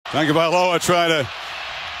Tagovailoa trying to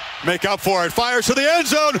make up for it. Fires to the end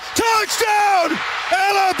zone. Touchdown!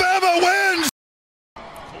 Alabama wins!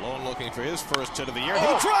 Malone looking for his first hit of the year.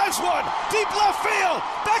 He drives one. Deep left field.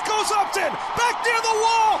 Back goes Upton. Back near the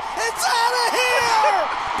wall. It's out of here!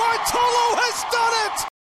 Bartolo has done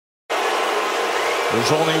it!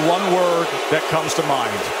 There's only one word that comes to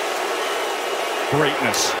mind.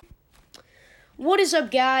 Greatness. What is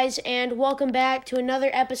up, guys, and welcome back to another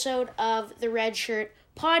episode of the Red Shirt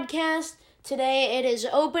Podcast. Today it is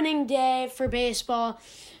opening day for baseball.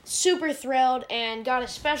 Super thrilled and got a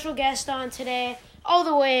special guest on today, all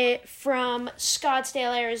the way from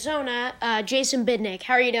Scottsdale, Arizona, Jason Bidnick.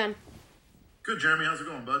 How are you doing? Good, Jeremy. How's it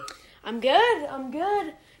going, bud? I'm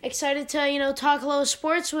good. Excited to, talk a little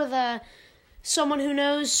sports with someone who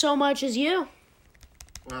knows so much as you.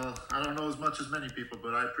 Well, I don't know as much as many people,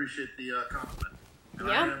 but I appreciate the compliment. And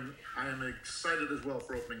yeah. I am excited as well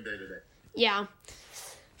for opening day today. Yeah.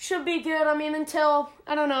 Should be good.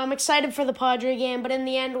 I'm excited for the Padre game, but in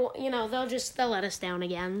the end, they'll let us down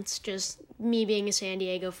again. It's just me being a San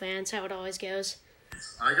Diego fan. It's how it always goes.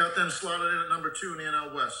 I got them slotted in at number 2 in the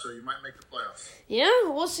NL West, so you might make the playoffs. Yeah,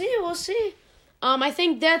 we'll see. I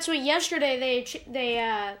think that's what yesterday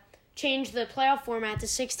they changed the playoff format to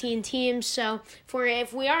 16 teams. So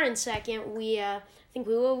if we are in second, I think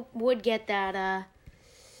we would get that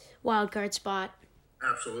wild card spot.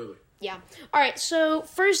 Absolutely. Yeah. All right. So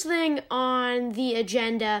first thing on the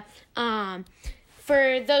agenda,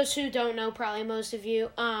 for those who don't know, probably most of you,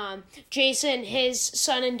 Jason, his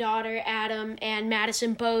son and daughter, Adam and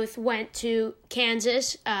Madison, both went to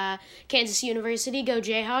Kansas University. Go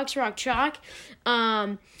Jayhawks, rock chalk.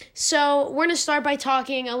 So we're going to start by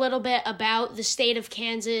talking a little bit about the state of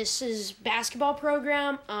Kansas's basketball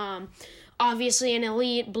program. Obviously an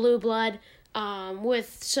elite blue blood,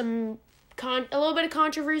 with a little bit of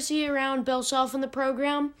controversy around Bill Self in the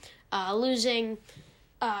program, losing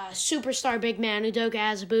superstar big man Udoka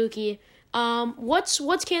Azubuike.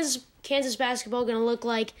 What's Kansas basketball going to look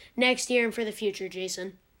like next year and for the future,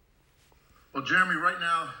 Jason? Well, Jeremy, right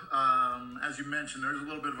now, as you mentioned, there's a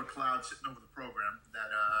little bit of a cloud sitting over the program that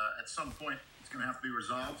at some point it's going to have to be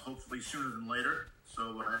resolved, hopefully sooner than later,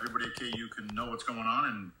 so everybody at KU can know what's going on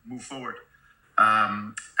and move forward.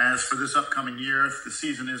 As for this upcoming year, if the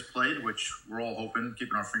season is played, which we're all hoping,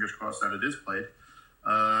 keeping our fingers crossed that it is played,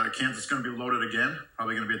 Kansas is going to be loaded again,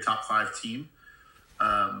 probably going to be a top 5 team.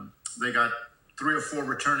 They got 3 or 4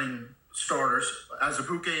 returning starters,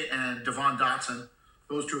 Azubuike and Devon Dotson.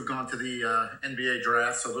 Those 2 have gone to the NBA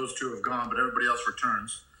draft, so those 2 have gone, but everybody else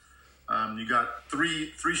returns. You got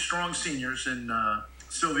three strong seniors in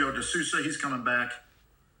Silvio De Sousa, he's coming back.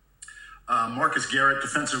 Marcus Garrett,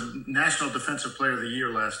 National Defensive Player of the Year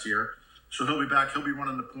last year. So he'll be back. He'll be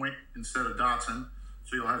running the point instead of Dotson.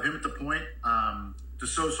 So you'll have him at the point. De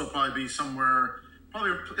Sousa will probably be somewhere.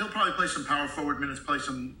 He'll probably play some power forward minutes, play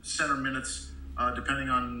some center minutes, depending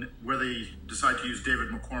on where they decide to use David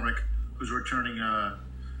McCormick, who's returning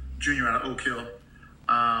junior out of Oak Hill.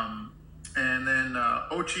 And then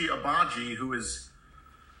Ochi Abaji, he's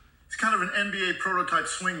kind of an NBA prototype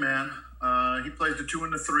swingman. He plays the 2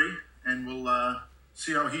 and the 3. And we'll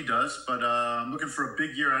see how he does. But I'm looking for a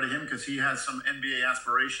big year out of him because he has some NBA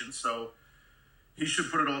aspirations. So he should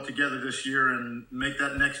put it all together this year and make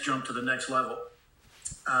that next jump to the next level.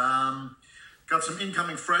 Got some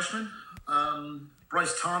incoming freshmen.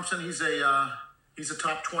 Bryce Thompson, he's a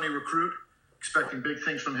top 20 recruit. Expecting big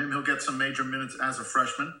things from him. He'll get some major minutes as a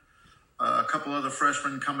freshman. A couple other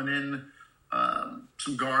freshmen coming in.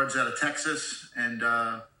 Some guards out of Texas. And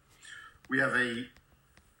we have a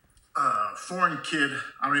foreign kid,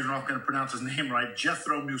 I don't even know if I'm going to pronounce his name right,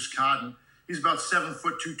 Jethro Muscadin. He's about 7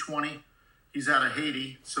 foot 220. He's out of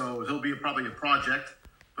Haiti, so he'll be probably a project,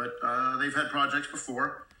 but they've had projects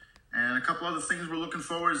before. And a couple other things we're looking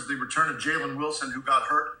for is the return of Jalen Wilson, who got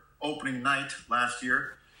hurt opening night last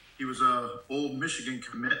year. He was a old Michigan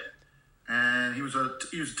commit, and he was a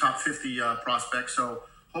top 50 prospect. So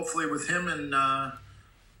hopefully with him and the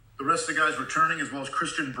rest of the guys returning, as well as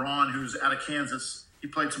Christian Braun, who's out of Kansas. He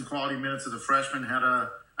played some quality minutes as a freshman, had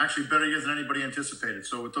actually better year than anybody anticipated.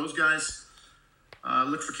 So with those guys,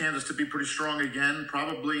 look for Kansas to be pretty strong again.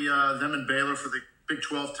 Probably them and Baylor for the Big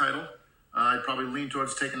 12 title. I'd probably lean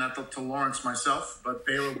towards taking that to Lawrence myself, but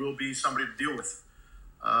Baylor will be somebody to deal with.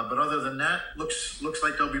 But other than that, looks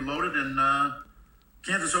like they'll be loaded, and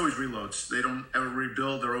Kansas always reloads. They don't ever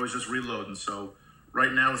rebuild. They're always just reloading. So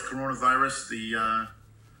right now with coronavirus, the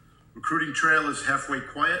recruiting trail is halfway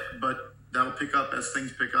quiet, but that'll pick up as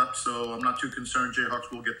things pick up, so I'm not too concerned. Jayhawks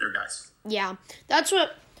will get their guys. Yeah, that's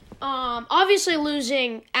what Obviously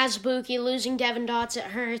losing Azubuike, losing Devin Dotz, it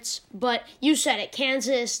hurts. But you said it,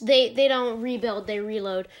 Kansas, they don't rebuild, they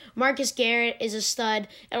reload. Marcus Garrett is a stud.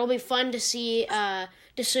 It'll be fun to see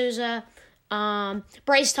D'Souza.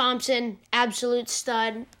 Bryce Thompson, absolute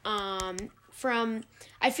stud. I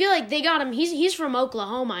feel like they got him. He's from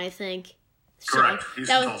Oklahoma, I think. Correct. He's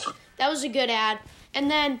from Tulsa. That was a good ad.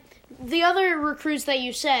 And then the other recruits that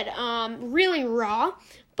you said, really raw.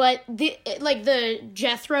 But the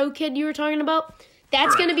Jethro kid you were talking about,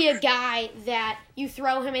 that's going to be a guy that you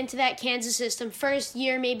throw him into that Kansas system. First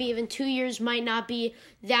year, maybe even 2 years, might not be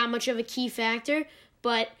that much of a key factor.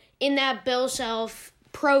 But in that Bill Self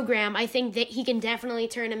program, I think that he can definitely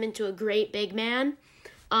turn him into a great big man.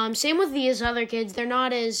 Same with these other kids. They're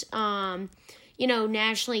not as,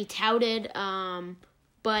 nationally touted.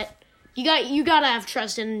 But you got to have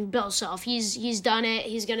trust in Bill Self. He's done it.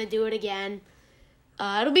 He's going to do it again.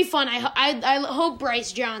 It'll be fun. I hope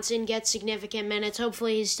Bryce Johnson gets significant minutes.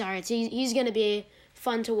 Hopefully he starts. He's going to be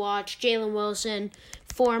fun to watch. Jalen Wilson,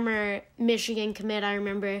 former Michigan commit. I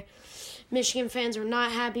remember Michigan fans were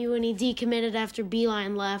not happy when he decommitted after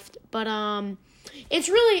Beeline left. But it's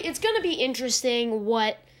going to be interesting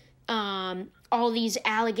what all these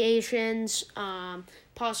allegations,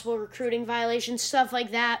 possible recruiting violations, stuff like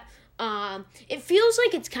that. It feels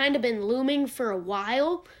like it's kind of been looming for a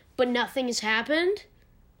while, but nothing has happened.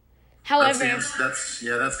 However, that's the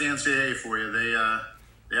NCAA for you.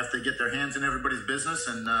 They have to get their hands in everybody's business,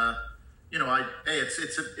 and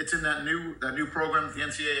it's in that new program that the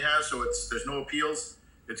NCAA has, so there's no appeals.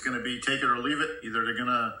 It's going to be take it or leave it. Either they're going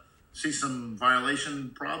to see some violation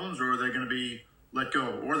problems, or they're going to be let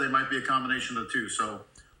go, or they might be a combination of the two. So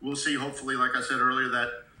we'll see. Hopefully, like I said earlier, that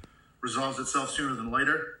resolves itself sooner than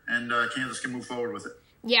later, and Kansas can move forward with it.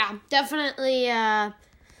 Yeah, definitely.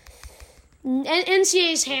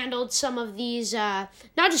 NCAA's handled some of these, not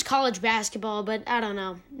just college basketball, but I don't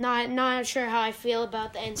know. Not sure how I feel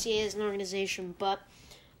about the NCAA as an organization, but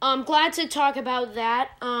I'm glad to talk about that.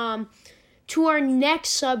 To our next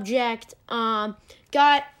subject,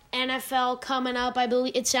 got NFL coming up. I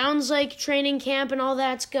believe it sounds like training camp and all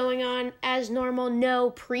that's going on as normal. No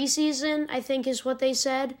preseason, I think is what they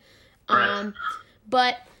said. Right.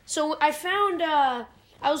 But so I found.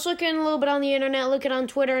 I was looking a little bit on the internet, looking on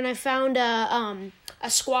Twitter, and I found a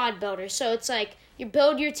squad builder. So it's like you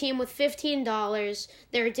build your team with $15.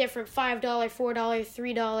 There are different $5, $4,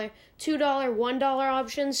 $3, $2, $1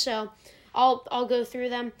 options. So I'll go through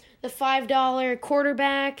them. The $5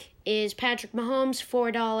 quarterback is Patrick Mahomes,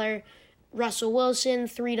 $4 Russell Wilson,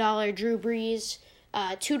 $3 Drew Brees,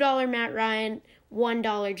 $2 Matt Ryan,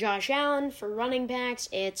 $1 Josh Allen. For running backs,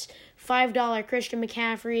 it's $5 Christian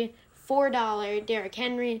McCaffrey, $4 Derrick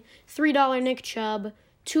Henry, $3 Nick Chubb,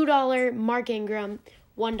 $2 Mark Ingram,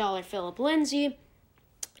 $1 Phillip Lindsay.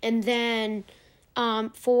 And then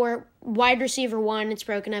for wide receiver 1, it's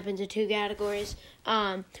broken up into 2 categories.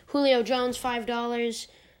 Julio Jones, $5,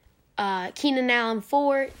 Keenan Allen,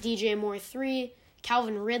 $4, DJ Moore, $3,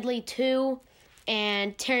 Calvin Ridley, $2,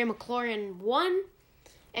 and Terry McLaurin, $1.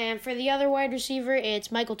 And for the other wide receiver,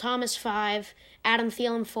 it's Michael Thomas, $5, Adam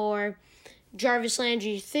Thielen, $4, Jarvis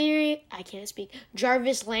Landry, $3,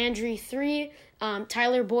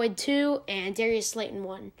 Tyler Boyd, $2, and Darius Slayton,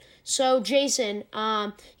 $1. So, Jason, you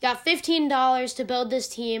got $15 to build this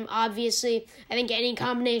team. Obviously, I think any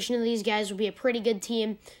combination of these guys would be a pretty good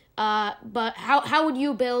team. But how would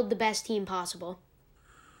you build the best team possible?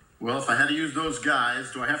 Well, if I had to use those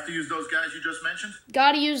guys, do I have to use those guys you just mentioned?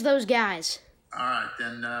 Got to use those guys. All right,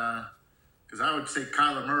 then, because I would say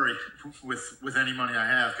Kyler Murray with any money I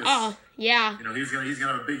have. Oh, yeah. He's gonna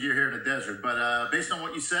have a big year here in the desert. But based on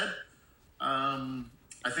what you said,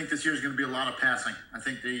 I think this year is going to be a lot of passing. I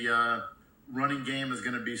think the running game is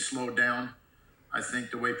going to be slowed down. I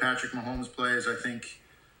think the way Patrick Mahomes plays, I think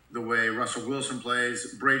the way Russell Wilson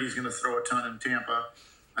plays, Brady's going to throw a ton in Tampa.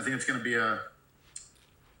 I think it's going to be a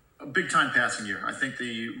big-time passing year. I think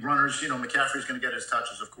the runners, McCaffrey's going to get his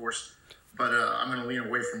touches, of course, but I'm going to lean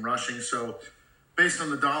away from rushing. So based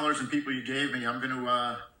on the dollars and people you gave me, I'm going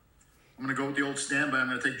to go with the old standby. I'm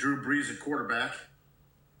going to take Drew Brees at quarterback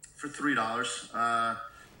for $3.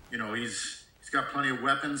 He's got plenty of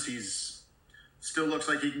weapons. He's still looks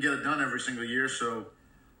like he can get it done every single year. So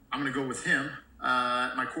I'm going to go with him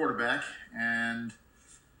at my quarterback. And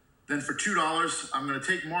then for $2, I'm going to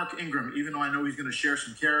take Mark Ingram, even though I know he's going to share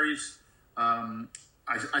some carries. I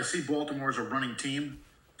see Baltimore as a running team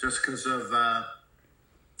just because of,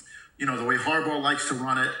 the way Harbaugh likes to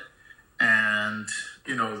run it and,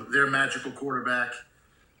 their magical quarterback.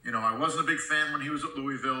 I wasn't a big fan when he was at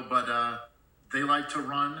Louisville, but they like to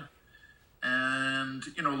run. And,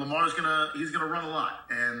 Lamar's he's going to run a lot.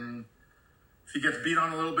 And if he gets beat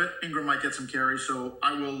on a little bit, Ingram might get some carries. So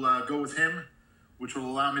I will go with him, which will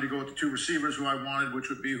allow me to go with the two receivers who I wanted, which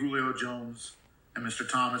would be Julio Jones and Mr.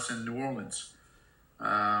 Thomas in New Orleans.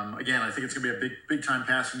 Again, I think it's going to be a big time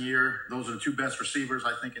passing year. Those are the two best receivers,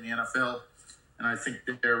 I think, in the NFL. And I think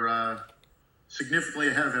that they're significantly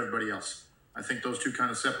ahead of everybody else. I think those two kind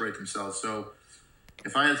of separate themselves. So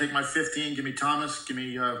if I had to take my 15, give me Thomas, give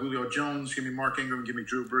me Julio Jones, give me Mark Ingram, give me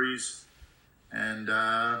Drew Brees. And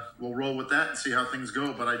we'll roll with that and see how things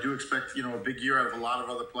go. But I do expect, a big year out of a lot of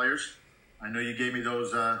other players. I know you gave me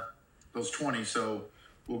those 20, so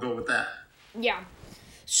we'll go with that. Yeah.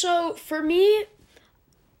 So for me,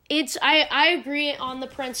 I agree on the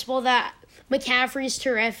principle that McCaffrey's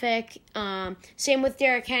terrific. Same with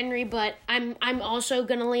Derrick Henry, but I'm also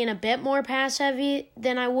gonna lean a bit more pass heavy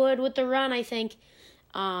than I would with the run. I think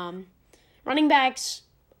running backs,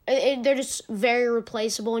 they're just very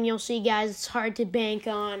replaceable, and you'll see guys, it's hard to bank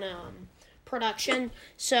on production.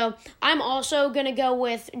 So I'm also going to go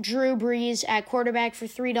with Drew Brees at quarterback for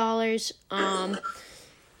 $3.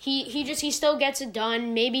 He still gets it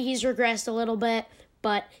done. Maybe he's regressed a little bit,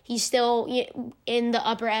 but he's still in the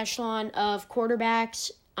upper echelon of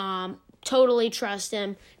quarterbacks. Totally trust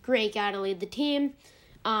him. Great guy to lead the team.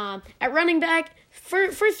 At running back, for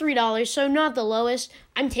 $3, so not the lowest,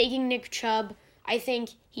 I'm taking Nick Chubb. I think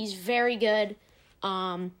he's very good.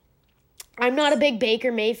 I'm not a big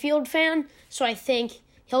Baker Mayfield fan, so I think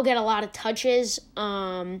he'll get a lot of touches.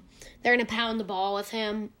 They're going to pound the ball with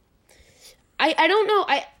him. I don't know.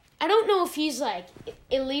 I don't know if he's like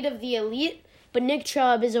elite of the elite, but Nick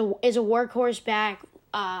Chubb is a workhorse back,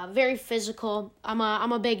 very physical. I'm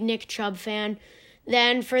a big Nick Chubb fan.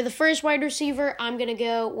 Then for the first wide receiver, I'm going to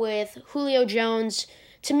go with Julio Jones.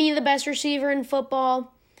 To me, the best receiver in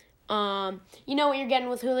football. You know what you're getting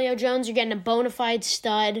with Julio Jones? You're getting a bona fide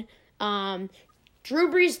stud.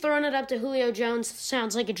 Drew Brees throwing it up to Julio Jones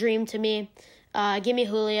sounds like a dream to me. Give me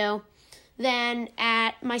Julio. Then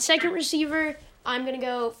at my second receiver, I'm going to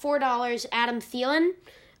go $4, Adam Thielen.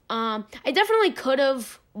 I definitely could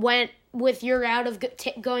have went with your route of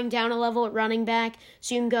going down a level at running back,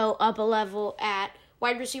 so you can go up a level at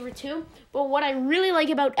wide receiver 2. But what I really like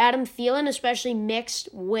about Adam Thielen, especially mixed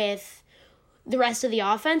with the rest of the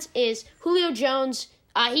offense, is Julio Jones.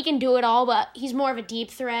 He can do it all, but he's more of a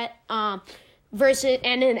deep threat versus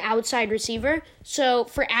and an outside receiver. So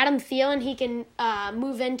for Adam Thielen, he can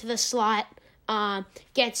move into the slot,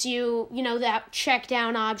 gets you, that check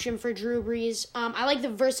down option for Drew Brees. I like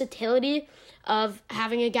the versatility of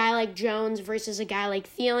having a guy like Jones versus a guy like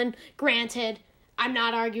Thielen. Granted, I'm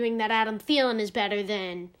not arguing that Adam Thielen is better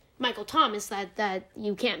than Michael Thomas, that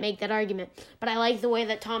you can't make that argument. But I like the way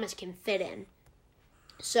that Thomas can fit in.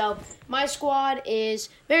 So my squad is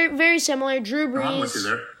very, very similar. Drew Brees. I'm with you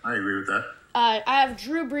there. I agree with that. I have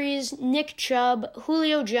Drew Brees, Nick Chubb,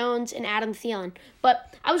 Julio Jones, and Adam Thielen.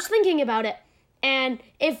 But I was thinking about it, and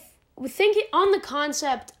if we're thinking on the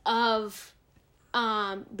concept of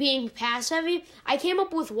being pass heavy, I came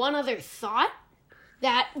up with one other thought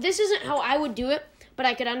that this isn't how I would do it, but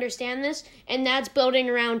I could understand this, and that's building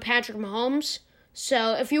around Patrick Mahomes.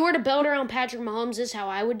 So if you were to build around Patrick Mahomes, this is how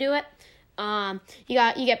I would do it.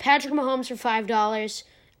 You get Patrick Mahomes for $5.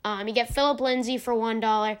 You get Phillip Lindsay for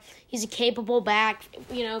 $1. He's a capable back,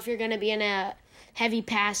 if you're going to be in a heavy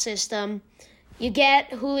pass system. You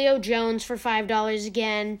get Julio Jones for $5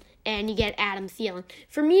 again, and you get Adam Thielen.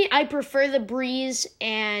 For me, I prefer the Brees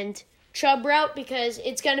and Chubb route because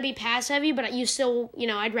it's going to be pass heavy, but you still,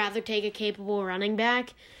 I'd rather take a capable running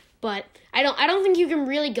back. But I don't think you can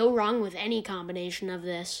really go wrong with any combination of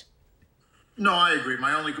this. No, I agree.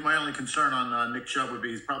 My only concern on Nick Chubb would be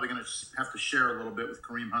he's probably going to have to share a little bit with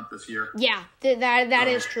Kareem Hunt this year. Yeah, that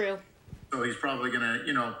is true. So he's probably going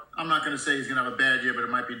to, I'm not going to say he's going to have a bad year, but it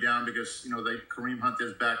might be down because, Kareem Hunt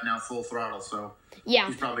is back now full throttle. So yeah,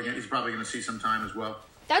 he's probably going to see some time as well.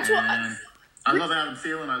 That's and what I love Adam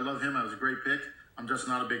Thielen. I love him. I was a great pick. I'm just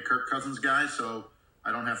not a big Kirk Cousins guy, so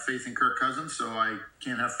I don't have faith in Kirk Cousins, so I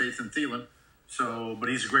can't have faith in Thielen. So, but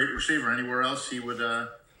he's a great receiver. Anywhere else, he would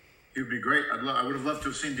be great. I would have loved to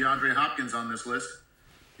have seen DeAndre Hopkins on this list.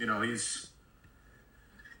 He's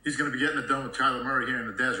going to be getting it done with Kyler Murray here in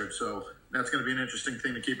the desert, so that's going to be an interesting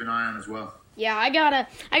thing to keep an eye on as well. Yeah, I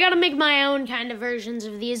gotta make my own kind of versions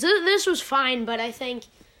of these. This was fine, but I think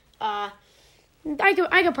I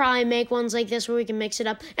could probably make ones like this where we can mix it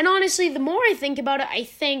up. And honestly, the more I think about it, I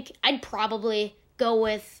think I'd probably go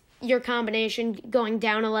with your combination, going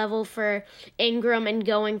down a level for Ingram and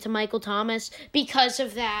going to Michael Thomas because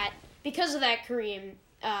of that Kareem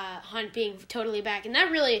Hunt being totally back. And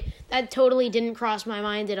that totally didn't cross my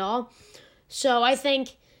mind at all. So I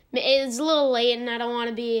think it's a little late, and I don't want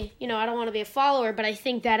to be a follower, but I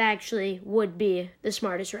think that actually would be the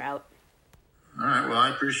smartest route. All right, well, I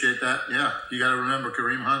appreciate that. Yeah, you got to remember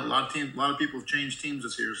Kareem Hunt. A lot of people have changed teams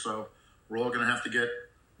this year, so we're all going to have to get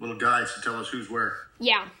little guides to tell us who's where.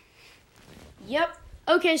 Yeah. Yep.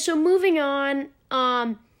 Okay, so moving on.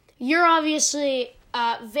 You're obviously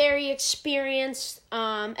very experienced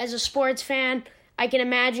as a sports fan. I can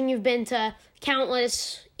imagine you've been to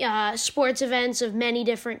countless sports events of many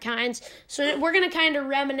different kinds. So we're going to kind of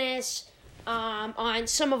reminisce on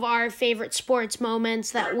some of our favorite sports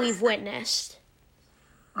moments that we've witnessed.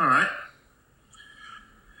 All right.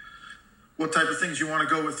 What type of things you want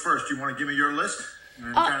to go with first? You want to give me your list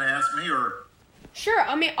and kind of ask me, or? Sure.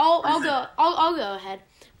 I mean, I'll go ahead.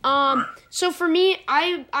 Right. So for me,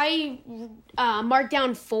 I marked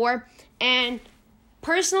down 4, and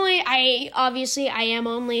personally, I am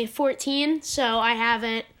only 14, so I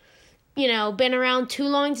haven't, been around too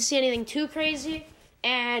long to see anything too crazy.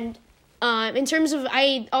 And in terms of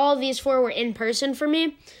all of these 4 were in person for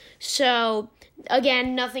me, so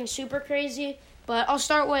again, nothing super crazy. But I'll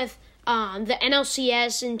start with the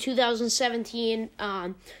NLCS in 2017.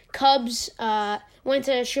 Cubs went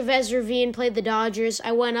to Chavez Ravine, played the Dodgers.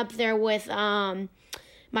 I went up there with my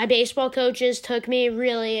baseball coaches, took me,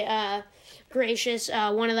 really gracious.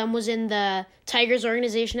 One of them was in the Tigers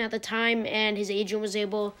organization at the time, and his agent was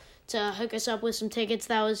able to hook us up with some tickets.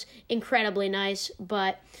 That was incredibly nice.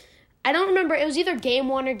 But I don't remember. It was either Game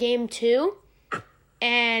 1 or Game 2,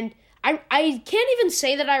 and I can't even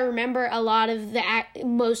say that I remember a lot of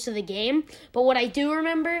most of the game, but what I do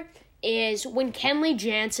remember is when Kenley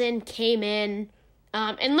Jansen came in,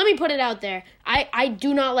 and let me put it out there, I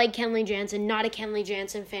do not like Kenley Jansen, not a Kenley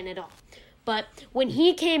Jansen fan at all, but when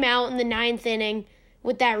he came out in the 9th inning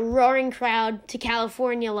with that roaring crowd to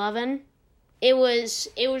California Lovin', it was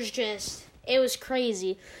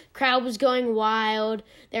crazy. Crowd was going wild.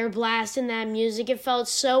 They were blasting that music. It felt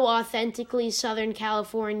so authentically Southern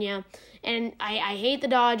California. And I hate the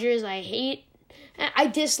Dodgers. I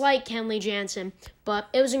dislike Kenley Jansen. But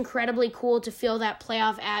it was incredibly cool to feel that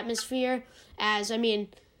playoff atmosphere. That's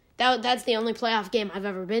the only playoff game I've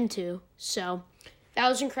ever been to. So that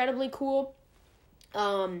was incredibly cool.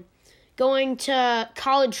 Going to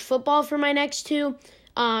college football for my next 2.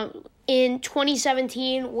 In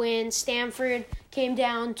 2017, when Stanford came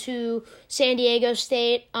down to San Diego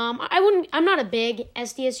State, I'm not a big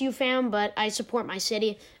SDSU fan, but I support my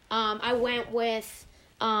city. I went with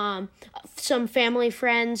some family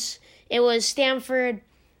friends. It was Stanford.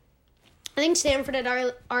 I think Stanford had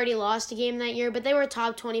already lost a game that year, but they were a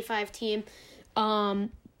top 25 team.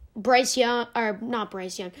 Bryce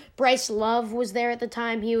Love was there at the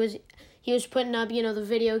time. He was putting up, the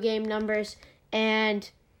video game numbers, and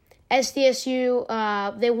SDSU,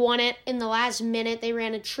 they won it in the last minute. They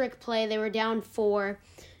ran a trick play. They were down 4.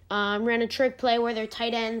 Ran a trick play where their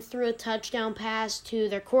tight end threw a touchdown pass to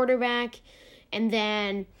their quarterback. And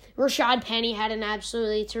then Rashad Penny had an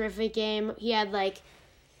absolutely terrific game. He had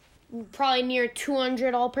probably near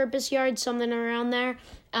 200 all-purpose yards, something around there.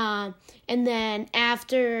 And then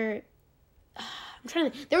after,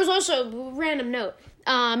 there was also a random note.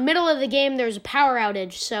 Middle of the game, there was a power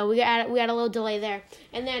outage, so we had a little delay there.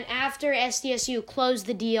 And then after SDSU closed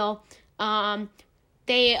the deal,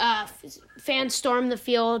 they fans stormed the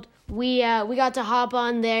field. We got to hop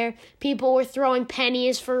on there. People were throwing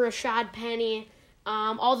pennies for Rashad Penny.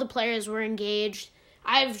 All the players were engaged.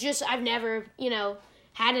 I've never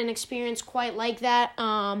had an experience quite like that.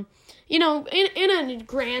 In a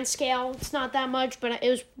grand scale, it's not that much, but it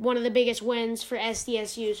was one of the biggest wins for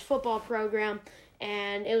SDSU's football program.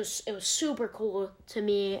 And it was super cool to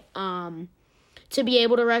me to be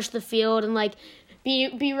able to rush the field and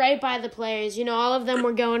be right by the players. All of them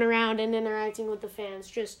were going around and interacting with the fans.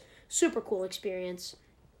 Just super cool experience.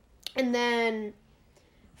 And then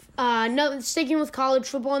sticking with college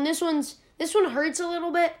football, and this one hurts a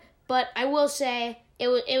little bit, but I will say it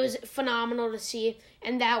was phenomenal to see.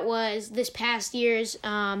 And that was this past year's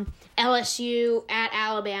LSU at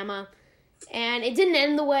Alabama. And it didn't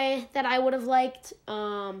end the way that I would have liked,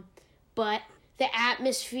 but the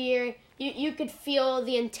atmosphere, you could feel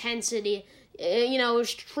the intensity. It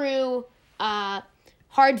was true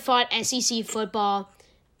hard-fought SEC football.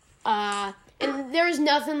 And there was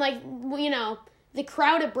nothing like, the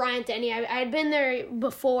crowd at Bryant-Denny. I had been there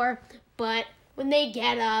before, but when they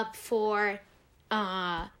get up for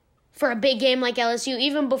a big game like LSU,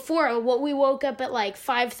 even before what we woke up at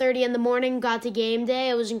 5:30 in the morning, got to game day,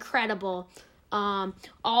 it was incredible.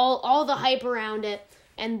 All the hype around it,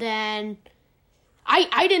 and then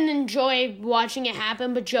I didn't enjoy watching it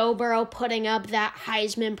happen, but Joe Burrow putting up that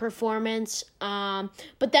Heisman performance.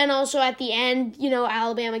 But then also at the end,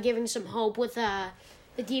 Alabama giving some hope with the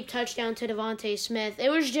deep touchdown to Devontae Smith. It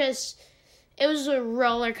was a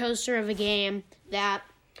roller coaster of a game that,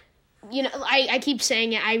 I keep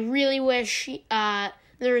saying it. I really wish the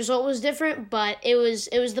result was different, but it was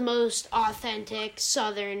the most authentic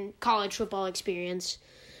Southern college football experience.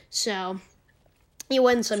 So you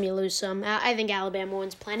win some, you lose some. I think Alabama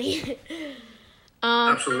wins plenty.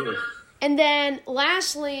 Absolutely. And then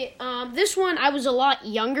lastly, this one I was a lot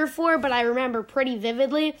younger for, but I remember pretty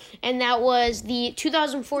vividly, and that was the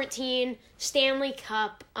 2014 Stanley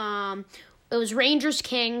Cup. It was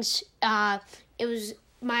Rangers-Kings. It was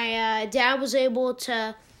my dad was able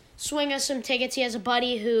to swing us some tickets. He has a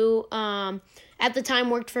buddy who at the time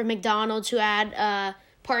worked for McDonald's who had a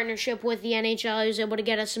partnership with the NHL. He was able to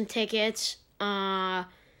get us some tickets. And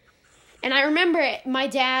I remember my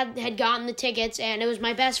dad had gotten the tickets, and it was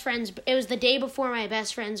it was the day before my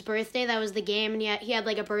best friend's birthday. That was the game, and he had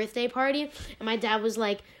like a birthday party. And my dad was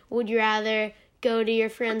like, would you rather go to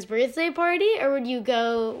your friend's birthday party, or would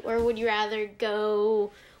you rather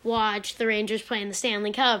go watch the Rangers play in the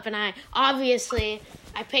Stanley Cup? And I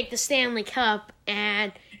picked the Stanley Cup,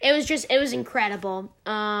 and it was incredible.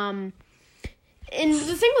 And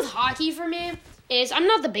the thing with hockey for me is I'm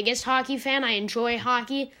not the biggest hockey fan. I enjoy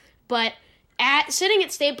hockey, but sitting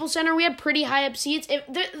at Staples Center, we had pretty high up seats.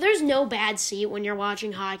 There's no bad seat when you're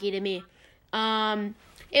watching hockey to me.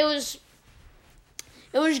 It was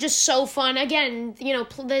just so fun. Again,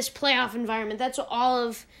 this playoff environment, that's what all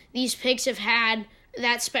of these picks have had,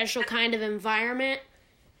 that special kind of environment.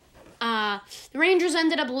 The Rangers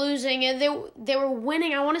ended up losing, and they were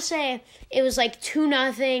winning. I want to say it was like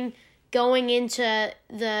 2-0 going into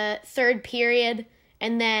the third period,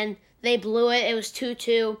 and then they blew it. It was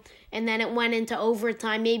 2-2, and then it went into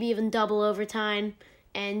overtime, maybe even double overtime,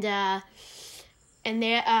 and the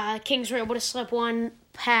Kings were able to slip one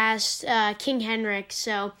past King Henrik.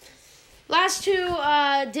 So last two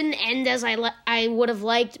didn't end as I would have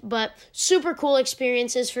liked, but super cool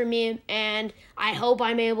experiences for me, and I hope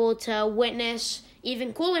I'm able to witness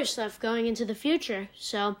even cooler stuff going into the future.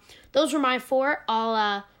 So those were my 4.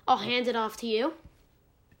 I'll hand it off to you.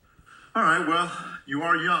 All right, well, you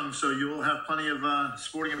are young, so you will have plenty of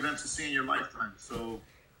sporting events to see in your lifetime. So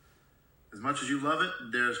as much as you love it,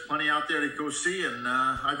 there's plenty out there to go see, and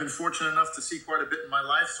I've been fortunate enough to see quite a bit in my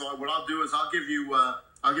life. So what I'll do is I'll give you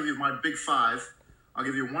my big 5. I'll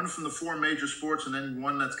give you one from the 4 major sports, and then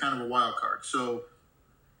one that's kind of a wild card. So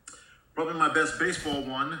probably my best baseball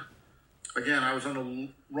one. Again, I was on the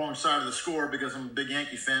wrong side of the score because I'm a big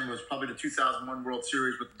Yankee fan. Was probably the 2001 World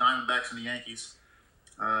Series with the Diamondbacks and the Yankees.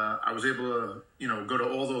 I was able to, go to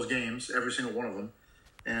all those games, every single one of them.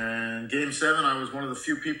 And Game 7, I was one of the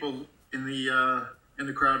few people in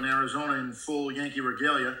the crowd in Arizona in full Yankee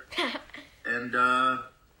regalia. And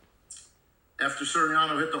after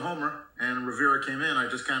Soriano hit the homer and Rivera came in, I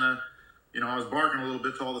just kind of, I was barking a little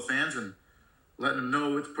bit to all the fans and letting them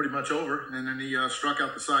know it's pretty much over. And then he struck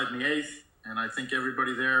out the side in the 8th, and I think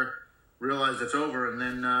everybody there realized it's over. And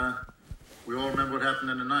then we all remember what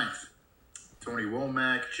happened in the 9th. Tony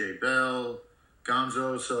Womack, Jay Bell,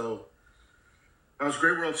 Gonzo. So that was a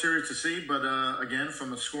great World Series to see. But again,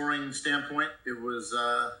 from a scoring standpoint, it was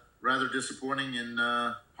rather disappointing and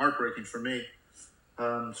heartbreaking for me.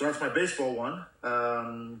 So that's my baseball one.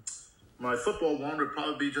 My football one would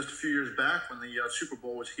probably be just a few years back when the Super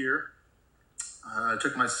Bowl was here. I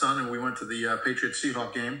took my son and we went to the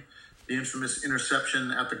Patriots-Seahawks game, the infamous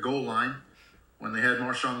interception at the goal line when they had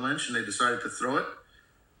Marshawn Lynch and they decided to throw it.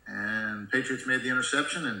 And Patriots made the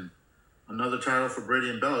interception, and another title for Brady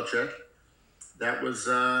and Belichick. That was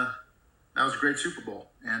a great Super Bowl,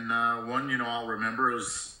 and one I'll remember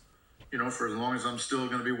is for as long as I'm still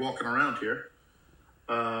going to be walking around here.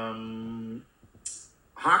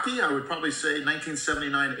 Hockey, I would probably say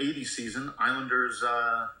 1979-80 season, Islanders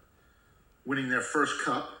winning their first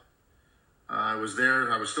cup. I was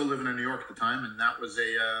there. I was still living in New York at the time, and that was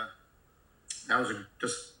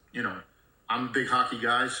just I'm a big hockey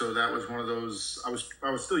guy, so that was one of those. I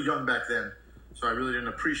was still young back then, so I really didn't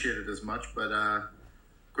appreciate it as much. But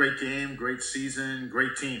great game, great season,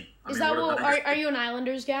 great team. Are you an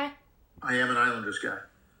Islanders guy? I am an Islanders guy.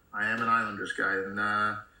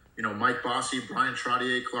 And Mike Bossy, Brian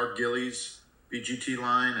Trottier, Clark Gillies, BGT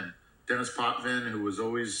line, and Dennis Potvin, who was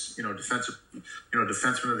always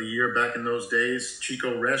defenseman of the year back in those days.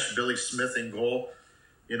 Chico Resch, Billy Smith in goal.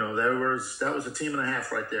 That was a team and a half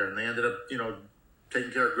right there, and they ended up,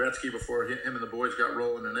 taking care of Gretzky before him and the boys got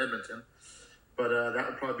rolling in Edmonton. But that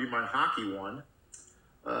would probably be my hockey one.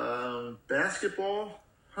 Basketball?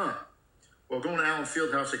 Well, going to Allen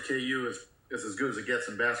Fieldhouse at KU is as good as it gets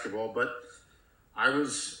in basketball, but I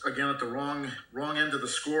was, again, at the wrong end of the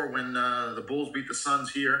score when the Bulls beat the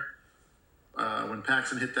Suns here, when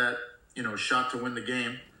Paxson hit that, shot to win the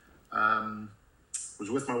game. Was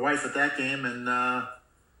with my wife at that game and,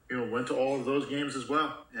 went to all of those games as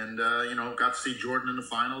well. And, got to see Jordan in the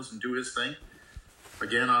finals and do his thing.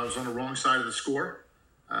 Again, I was on the wrong side of the score.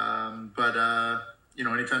 But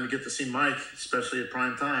anytime you get to see Mike, especially at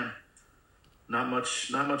prime time, not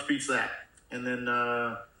much beats that. And then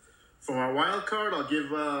for my wild card, I'll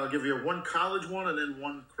give you one college one and then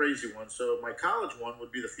one crazy one. So my college one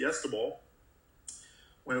would be the Fiesta Bowl.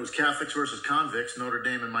 When it was Catholics versus Convicts, Notre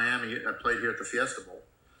Dame and Miami, I played here at the Fiesta Bowl.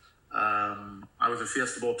 I was a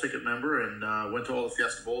Fiesta Bowl ticket member and went to all the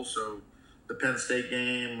Fiesta Bowls. So the Penn State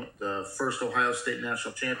game, the first Ohio State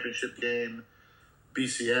National Championship game,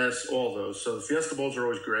 BCS, all those. So the Fiesta Bowls are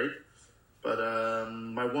always great. But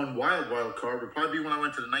my one wild card would probably be when I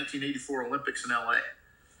went to the 1984 Olympics in L.A.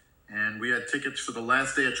 And we had tickets for the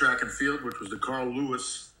last day of track and field, which was the Carl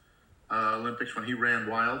Lewis Olympics when he ran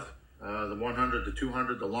wild. The 100, the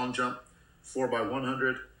 200, the long jump,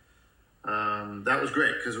 4x100. That was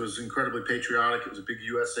great because it was incredibly patriotic. It was a big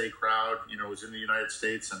USA crowd. It was in the United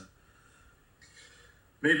States and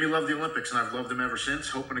made me love the Olympics, and I've loved them ever since.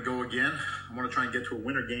 Hoping to go again. I want to try and get to a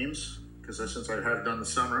Winter Games because since I have done the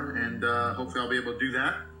summer, and hopefully I'll be able to do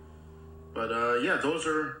that. But those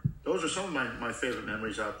are some of my favorite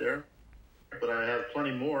memories out there. But I have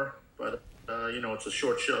plenty more. But it's a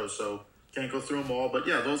short show, so can't go through them all. But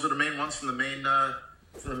yeah, those are the main ones from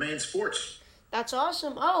the main sports. That's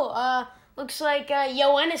awesome. Looks like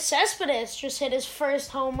Yoenis Cespedes just hit his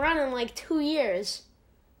first home run in like 2 years.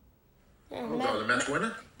 Yeah, the Mets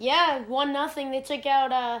winning? Yeah, 1-0. They took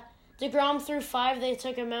out DeGrom threw 5. They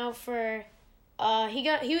took him out for he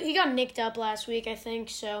got nicked up last week, I think.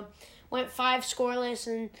 So went 5 scoreless,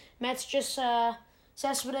 and Mets just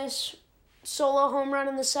Cespedes solo home run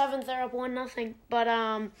in the 7th. They're up 1-0. But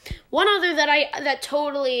one other that I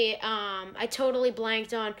totally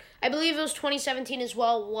blanked on. I believe it was 2017 as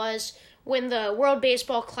well. Was when the World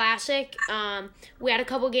Baseball Classic. We had a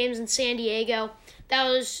couple games in San Diego.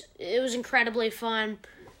 It was incredibly fun.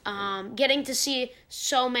 Getting to see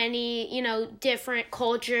so many, different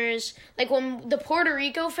cultures. Like when the Puerto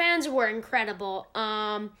Rico fans were incredible.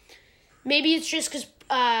 Maybe it's just because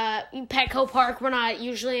Petco Park, we're not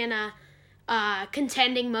usually in a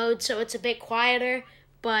contending mode, so it's a bit quieter.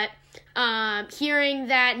 But hearing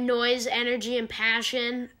that noise, energy, and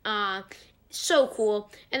passion, so cool.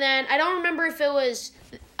 And then I don't remember if it was...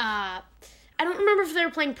 I don't remember if they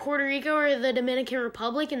were playing Puerto Rico or the Dominican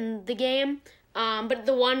Republic in the game, but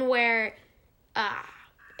the one where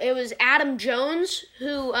it was Adam Jones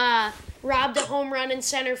who robbed a home run in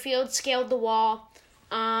center field, scaled the wall.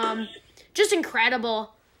 Just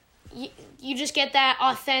incredible. You just get that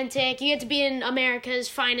authentic. You get to be in America's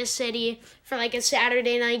finest city for like a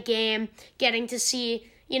Saturday night game, getting to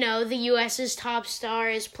see, the U.S.'s top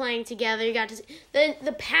stars playing together. You got to see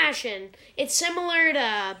the passion. It's similar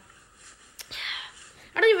to...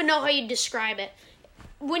 I don't even know how you describe it.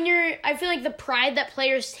 I feel like the pride that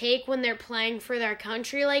players take when they're playing for their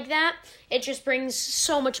country like that, it just brings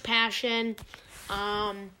so much passion.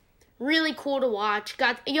 Really cool to watch.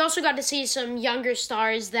 You also got to see some younger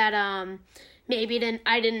stars that maybe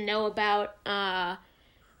I didn't know about.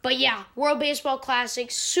 But yeah, World Baseball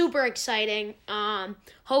Classic, super exciting.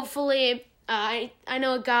 Hopefully, I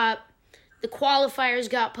know the qualifiers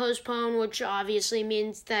got postponed, which obviously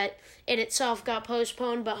means that it itself got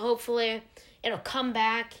postponed, but hopefully it'll come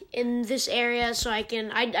back in this area so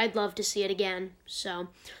I'd love to see it again. So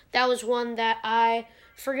that was one that I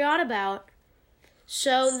forgot about.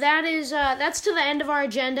 So that's to the end of our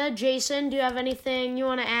agenda. Jason, do you have anything you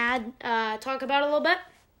want to add, talk about a little bit?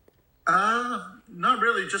 Not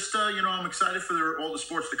really. Just, I'm excited for all the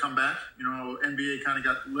sports to come back. NBA kind of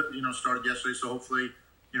got, started yesterday, so hopefully,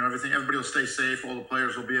 everybody will stay safe. All the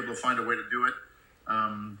players will be able to find a way to do it.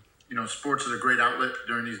 Sports is a great outlet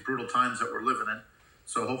during these brutal times that we're living in.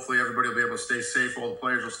 So hopefully everybody will be able to stay safe. All the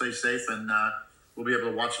players will stay safe, and we'll be able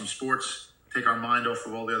to watch some sports, take our mind off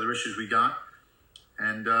of all the other issues we got.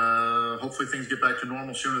 And hopefully things get back to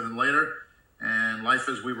normal sooner than later. And life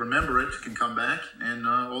as we remember it can come back, and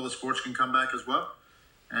all the sports can come back as well.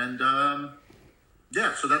 And,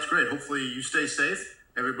 so that's great. Hopefully you stay safe.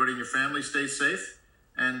 Everybody in your family stays safe.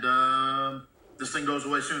 And this thing goes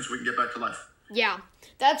away soon so we can get back to life. Yeah,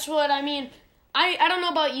 that's what I mean. I don't know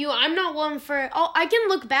about you. I'm not one for... I can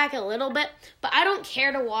look back a little bit, but I don't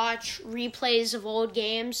care to watch replays of old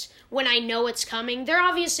games when I know it's coming. There are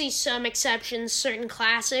obviously some exceptions, certain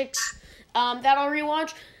classics that I'll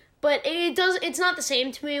rewatch, but it's not the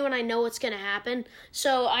same to me when I know what's going to happen.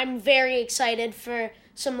 So I'm very excited for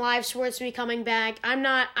some live sports to be coming back. I'm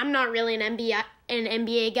not really an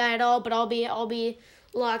NBA guy at all, but I'll be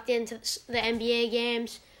locked into the NBA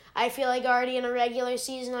games. I feel like already in a regular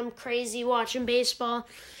season, I'm crazy watching baseball.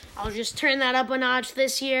 I'll just turn that up a notch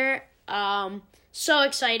this year. So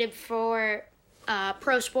excited for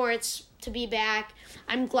pro sports to be back.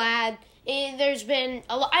 I'm glad. There's been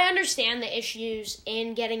a lot. I understand the issues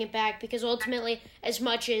in getting it back because ultimately, as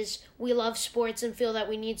much as we love sports and feel that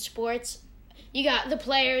we need sports, you got the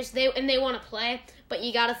players, they want to play, but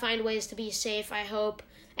you got to find ways to be safe, I hope.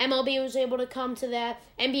 MLB was able to come to that.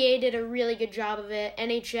 NBA did a really good job of it.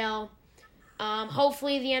 NHL.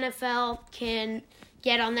 Hopefully the NFL can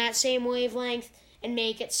get on that same wavelength and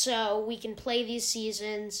make it so we can play these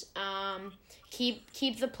seasons,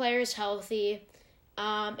 keep the players healthy,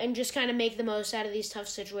 and just kind of make the most out of these tough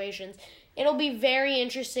situations. It'll be very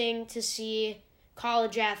interesting to see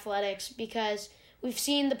college athletics because we've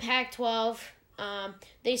seen the Pac-12.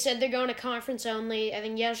 They said they're going to conference only. I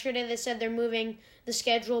think yesterday they said they're moving the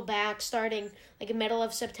schedule back starting like the middle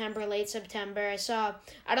of September, late September. I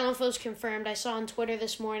don't know if it was confirmed. I saw on Twitter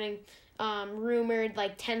this morning rumored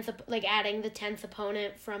like adding the 10th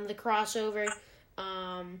opponent from the crossover.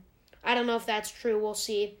 I don't know if that's true. We'll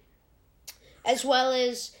see. As well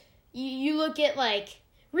as you look at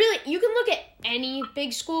really you can look at any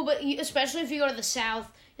big school, but especially if you go to the South,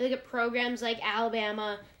 you look at programs like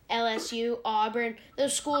Alabama, LSU, Auburn,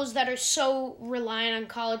 those schools that are so reliant on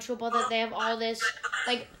college football that they have all this,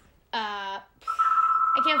 I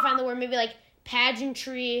can't find the word, maybe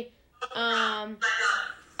pageantry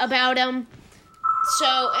about them.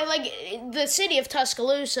 So, the city of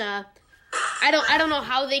Tuscaloosa, I don't know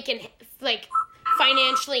how they can,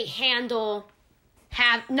 financially handle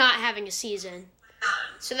not having a season.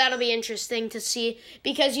 So that'll be interesting to see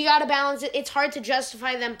because you got to balance it. It's hard to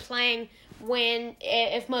justify them playing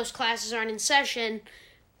if most classes aren't in session,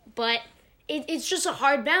 but it's just a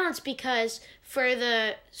hard balance because for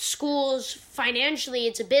the schools financially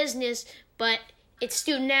it's a business, but it's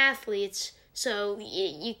student athletes, so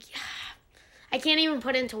I can't even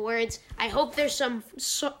put into words. I hope there's some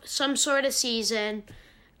sort of season,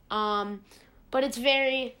 but it's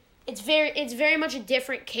very much a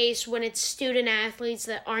different case when it's student athletes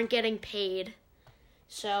that aren't getting paid.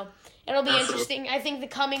 So it'll be interesting. I think the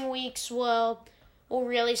coming weeks we'll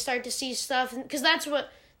really start to see stuff because that's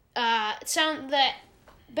what that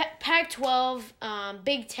Pac-12,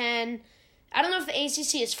 Big Ten. I don't know if the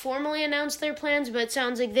ACC has formally announced their plans, but it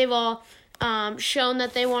sounds like they've all shown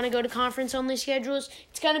that they want to go to conference-only schedules.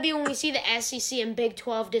 It's going to be when we see the SEC and Big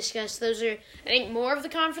 12 discuss. Those are, I think, more of the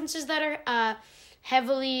conferences that are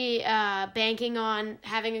heavily banking on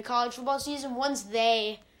having a college football season. Once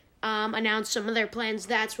they announce some of their plans,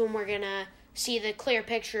 that's when we're going to see the clear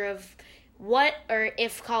picture of what or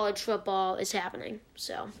if college football is happening.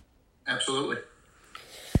 So, absolutely.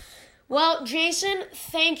 Well, Jason,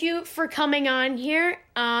 thank you for coming on here.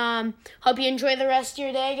 Hope you enjoy the rest of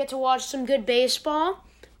your day. Get to watch some good baseball.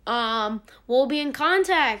 We'll be in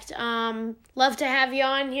contact. Love to have you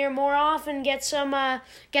on here more often. Get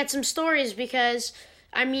some stories because,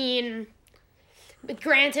 I mean,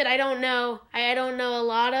 granted, I don't know a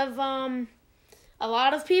lot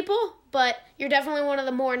of people, but you're definitely one of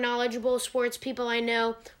the more knowledgeable sports people I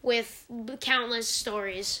know with countless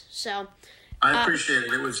stories. So. I appreciate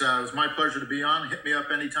it. It was my pleasure to be on. Hit me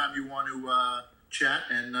up anytime you want to chat,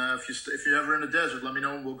 and if you're ever in the desert, let me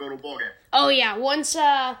know and we'll go to a ball game. Oh yeah, once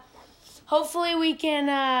hopefully we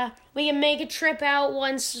can make a trip out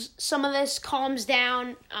once some of this calms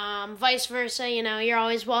down. Vice versa, you're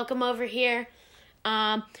always welcome over here.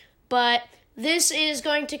 But this is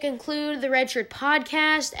going to conclude the Red Shirt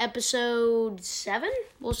Podcast, episode 7.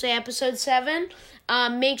 We'll say episode 7.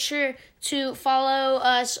 Make sure to follow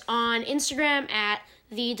us on Instagram at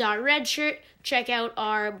the.redshirt. Check out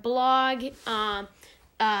our blog,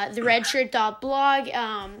 theredshirt.blog.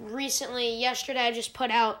 Recently, yesterday, I just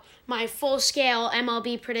put out my full-scale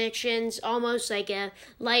MLB predictions, almost like a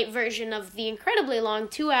light version of the incredibly long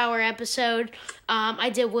 2-hour episode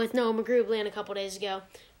I did with Noah McGrublian a couple days ago.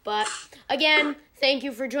 But, again, thank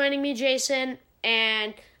you for joining me, Jason,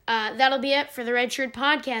 and that'll be it for the Red Shirt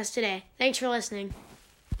Podcast today. Thanks for listening.